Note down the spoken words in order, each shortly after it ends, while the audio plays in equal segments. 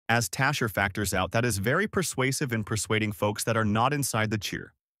As Tasher factors out, that is very persuasive in persuading folks that are not inside the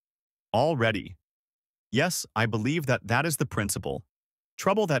cheer. Already. Yes, I believe that that is the principle.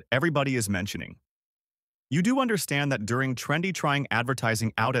 Trouble that everybody is mentioning. You do understand that during trendy trying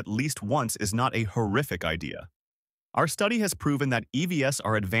advertising out at least once is not a horrific idea. Our study has proven that EVs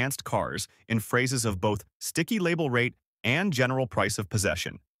are advanced cars in phrases of both sticky label rate and general price of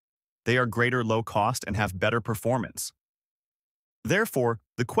possession. They are greater low cost and have better performance. Therefore,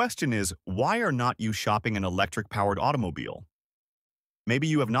 the question is, why are not you shopping an electric-powered automobile? Maybe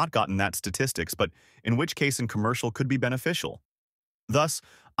you have not gotten that statistics, but in which case in commercial could be beneficial. Thus,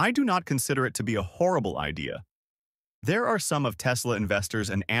 I do not consider it to be a horrible idea. There are some of Tesla investors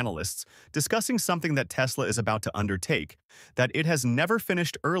and analysts discussing something that Tesla is about to undertake, that it has never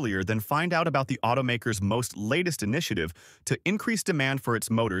finished earlier than find out about the automaker's most latest initiative to increase demand for its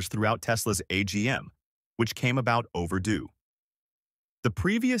motors throughout Tesla's AGM, which came about overdue. The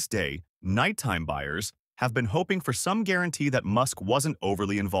previous day, nighttime buyers have been hoping for some guarantee that Musk wasn't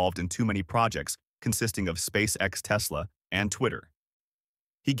overly involved in too many projects consisting of SpaceX, Tesla, and Twitter.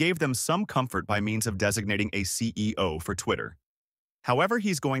 He gave them some comfort by means of designating a CEO for Twitter. However,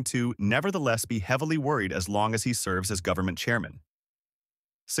 he's going to, nevertheless, be heavily worried as long as he serves as government chairman.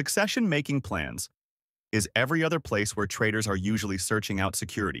 Succession-making plans is every other place where traders are usually searching out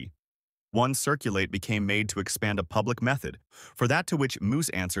security. One circulate became made to expand a public method, for that to which Moose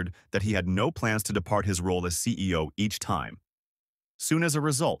answered that he had no plans to depart his role as CEO each time. Soon as a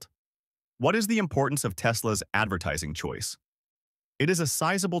result, what is the importance of Tesla's advertising choice? It is a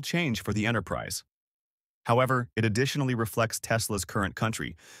sizable change for the enterprise. However, it additionally reflects Tesla's current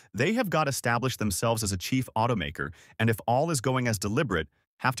country. They have got established themselves as a chief automaker, and if all is going as deliberate,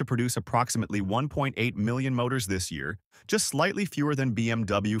 have to produce approximately 1.8 million motors this year, just slightly fewer than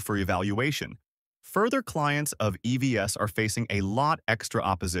BMW for evaluation. Further clients of EVs are facing a lot extra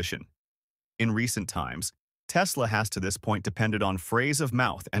opposition. In recent times, Tesla has to this point depended on phrase of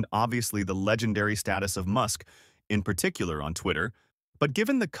mouth and obviously the legendary status of Musk, in particular on Twitter, but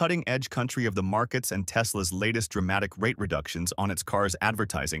given the cutting-edge country of the markets and Tesla's latest dramatic rate reductions on its cars'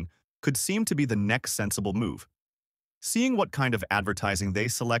 advertising could seem to be the next sensible move. Seeing what kind of advertising they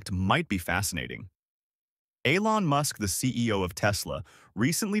select might be fascinating. Elon Musk, the CEO of Tesla,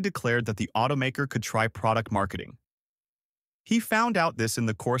 recently declared that the automaker could try product marketing. He found out this in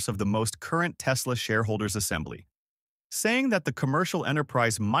the course of the most current Tesla shareholders' assembly, saying that the commercial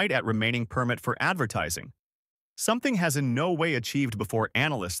enterprise might at remaining permit for advertising. Something has in no way achieved before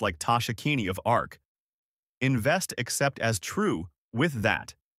analysts like Tasha Keeney of ARK. Invest accept as true with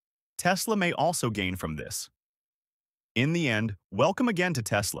that. Tesla may also gain from this. In the end, welcome again to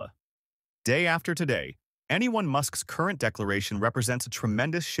Tesla. Day after today, anyone Musk's current declaration represents a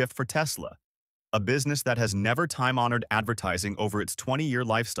tremendous shift for Tesla, a business that has never time-honored advertising over its 20-year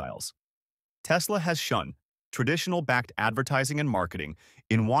lifestyles. Tesla has shunned traditional backed advertising and marketing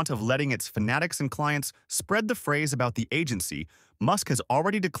in want of letting its fanatics and clients spread the phrase about the agency. Musk has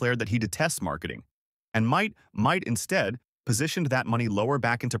already declared that he detests marketing and might instead positioned that money lower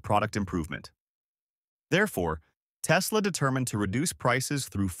back into product improvement. Therefore, Tesla determined to reduce prices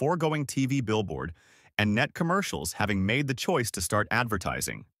through foregoing TV billboard and net commercials, having made the choice to start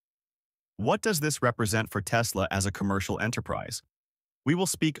advertising. What does this represent for Tesla as a commercial enterprise? We will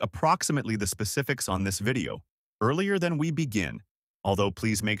speak approximately the specifics on this video earlier than we begin, although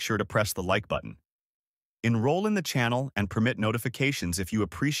please make sure to press the like button. Enroll in the channel and permit notifications if you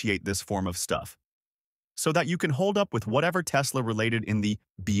appreciate this form of stuff, so that you can hold up with whatever Tesla related in the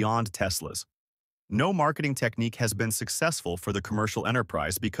Beyond Teslas. No marketing technique has been successful for the commercial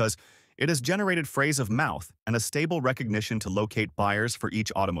enterprise because it has generated phrase of mouth and a stable recognition to locate buyers for each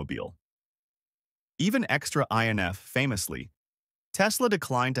automobile. Even extra INF, famously, Tesla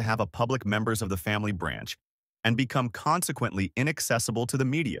declined to have a public members of the family branch and become consequently inaccessible to the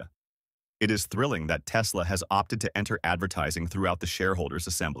media. It is thrilling that Tesla has opted to enter advertising throughout the shareholders'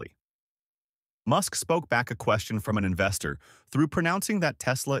 assembly. Musk spoke back a question from an investor through pronouncing that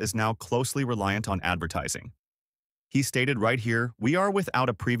Tesla is now closely reliant on advertising. He stated right here, "We are without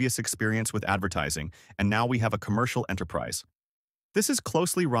a previous experience with advertising, and now we have a commercial enterprise." This is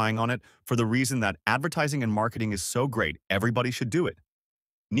closely relying on it for the reason that advertising and marketing is so great, everybody should do it.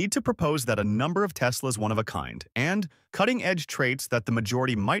 Need to propose that a number of Teslas one of a kind and cutting-edge traits that the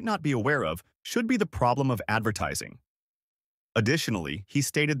majority might not be aware of should be the problem of advertising. Additionally, he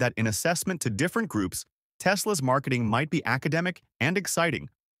stated that in assessment to different groups, Tesla's marketing might be academic and exciting,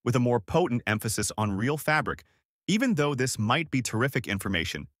 with a more potent emphasis on real fabric. Even though this might be terrific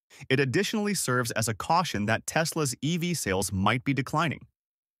information, it additionally serves as a caution that Tesla's EV sales might be declining.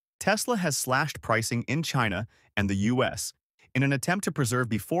 Tesla has slashed pricing in China and the US. In an attempt to preserve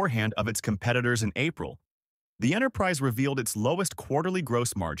beforehand of its competitors in April, the enterprise revealed its lowest quarterly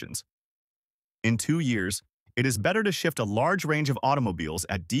gross margins. In 2 years, it is better to shift a large range of automobiles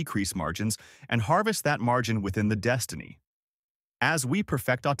at decreased margins and harvest that margin within the destiny. As we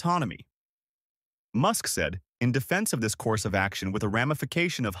perfect autonomy, Musk said, in defense of this course of action with a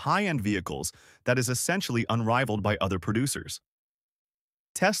ramification of high-end vehicles that is essentially unrivaled by other producers.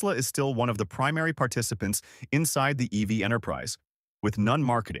 Tesla is still one of the primary participants inside the EV enterprise, with none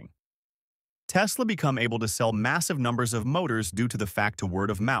marketing. Tesla become able to sell massive numbers of motors due to the fact to word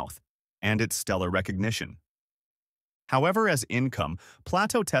of mouth and its stellar recognition. However, as income,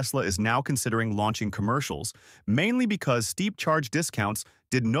 Plateau Tesla is now considering launching commercials, mainly because steep charge discounts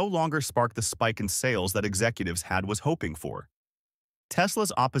did no longer spark the spike in sales that executives had was hoping for.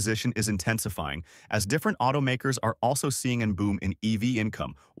 Tesla's opposition is intensifying as different automakers are also seeing a boom in EV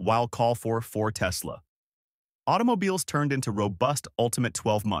income while call for Tesla. Automobiles turned into robust ultimate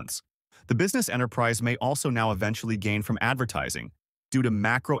 12 months. The business enterprise may also now eventually gain from advertising, due to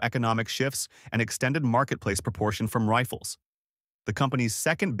macroeconomic shifts and extended marketplace proportion from rifles. The company's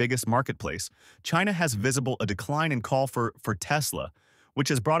second biggest marketplace, China has visible a decline in call for Tesla, which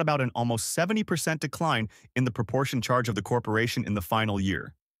has brought about an almost 70% decline in the proportion charge of the corporation in the final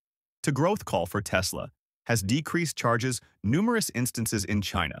year. To growth call for Tesla has decreased charges numerous instances in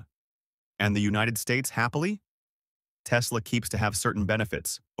China. And the United States, happily? Tesla keeps to have certain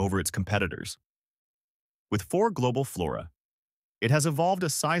benefits over its competitors. With 4 global flora, it has evolved a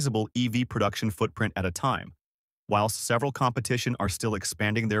sizable EV production footprint at a time, whilst several competition are still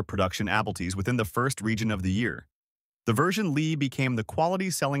expanding their production abilities within the first region of the year. The version Li became the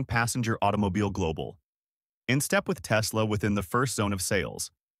quality-selling passenger automobile global, in step with Tesla within the first zone of sales.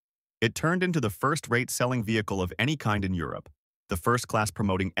 It turned into the first-rate selling vehicle of any kind in Europe, the first-class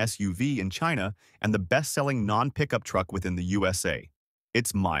promoting SUV in China, and the best-selling non-pickup truck within the USA.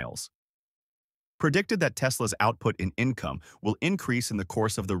 Its miles. Predicted that Tesla's output in income will increase in the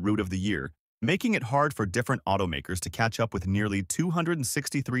course of the root of the year, making it hard for different automakers to catch up with nearly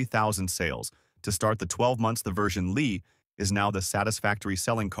 263,000 sales. To start the 12 months, the version Li is now the satisfactory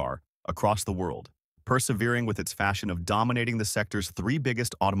selling car across the world, persevering with its fashion of dominating the sector's 3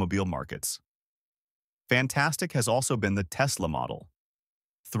 biggest automobile markets. Fantastic has also been the Tesla Model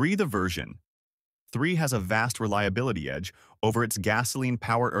 3. The version 3 has a vast reliability edge over its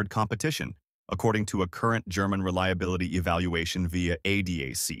gasoline-powered competition, according to a current German reliability evaluation via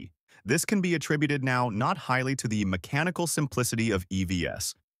ADAC. This can be attributed now not highly to the mechanical simplicity of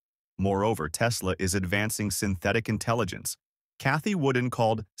EVs. Moreover, Tesla is advancing synthetic intelligence. Cathie Woodin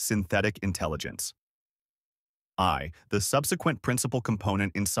called synthetic intelligence. The subsequent principal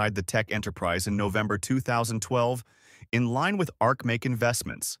component inside the tech enterprise in November 2012, in line with ARC-make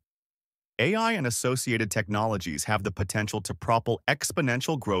investments. AI and associated technologies have the potential to propel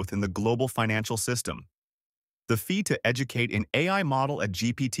exponential growth in the global financial system. The fee to educate an AI model at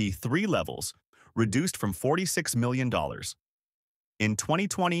GPT-3 levels reduced from $46 million in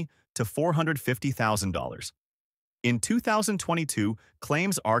 2020 to $450,000. In 2022,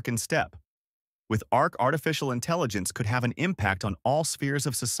 claims ARC in step. With ARC, artificial intelligence could have an impact on all spheres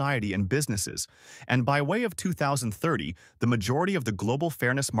of society and businesses, and by way of 2030, the majority of the global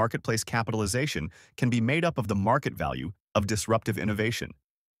fairness marketplace capitalization can be made up of the market value of disruptive innovation.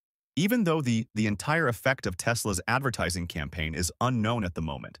 Even though the entire effect of Tesla's advertising campaign is unknown at the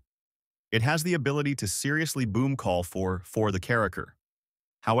moment, it has the ability to seriously boom call for the character.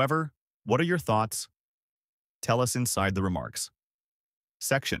 However, what are your thoughts? Tell us inside the remarks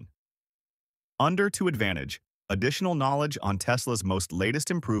section. Under to advantage, additional knowledge on Tesla's most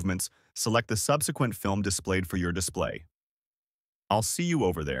latest improvements, select the subsequent film displayed for your display. I'll see you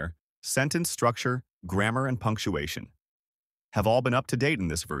over there. Sentence structure, grammar, and punctuation have all been up to date in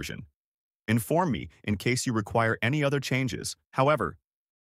this version. Inform me in case you require any other changes. However,